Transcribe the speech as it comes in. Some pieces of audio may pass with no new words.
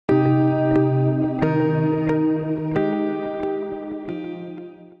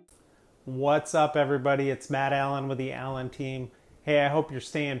What's up, everybody? It's Matt Allen with the Allen team. Hey, I hope you're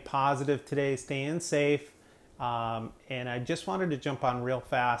staying positive today, staying safe. And I just wanted to jump on real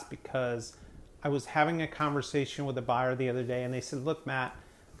fast because I was having a conversation with a buyer the other day and they said, look, Matt,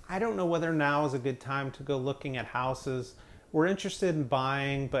 I don't know whether now is a good time to go looking at houses. We're interested in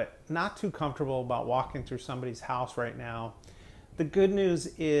buying, but not too comfortable about walking through somebody's house right now. The good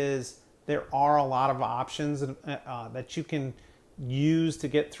news is there are a lot of options that you can use to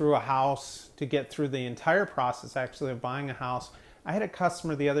get through a house, to get through the entire process actually of buying a house. I had a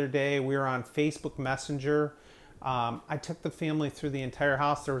customer the other day, we were on Facebook Messenger. I took the family through the entire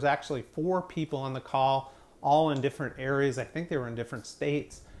house. There was actually 4 people on the call, all in different areas. I think they were in different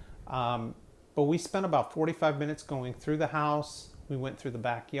states. But we spent about 45 minutes going through the house. We went through the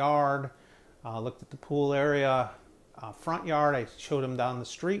backyard, looked at the pool area, front yard. I showed them down the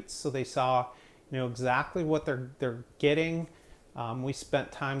streets so they saw, exactly what they're getting. We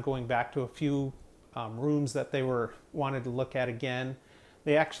spent time going back to a few rooms that they wanted to look at again.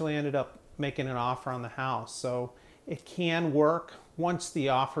 They actually ended up making an offer on the house. So it can work once the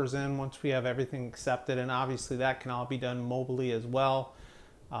offer's in, once we have everything accepted, and obviously that can all be done mobily as well.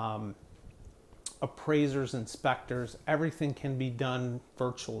 Appraisers, inspectors, everything can be done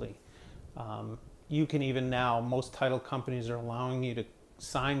virtually. You can even now, most title companies are allowing you to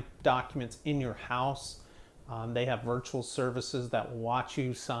sign documents in your house. They have virtual services that will watch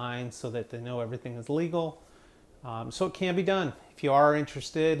you sign so that they know everything is legal. So it can be done. If you are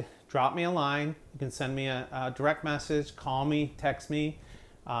interested, drop me a line. You can send me a direct message, call me, text me.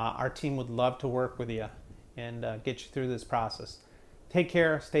 Our team would love to work with you and get you through this process. Take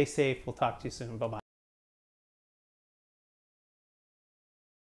care, stay safe. We'll talk to you soon. Bye-bye.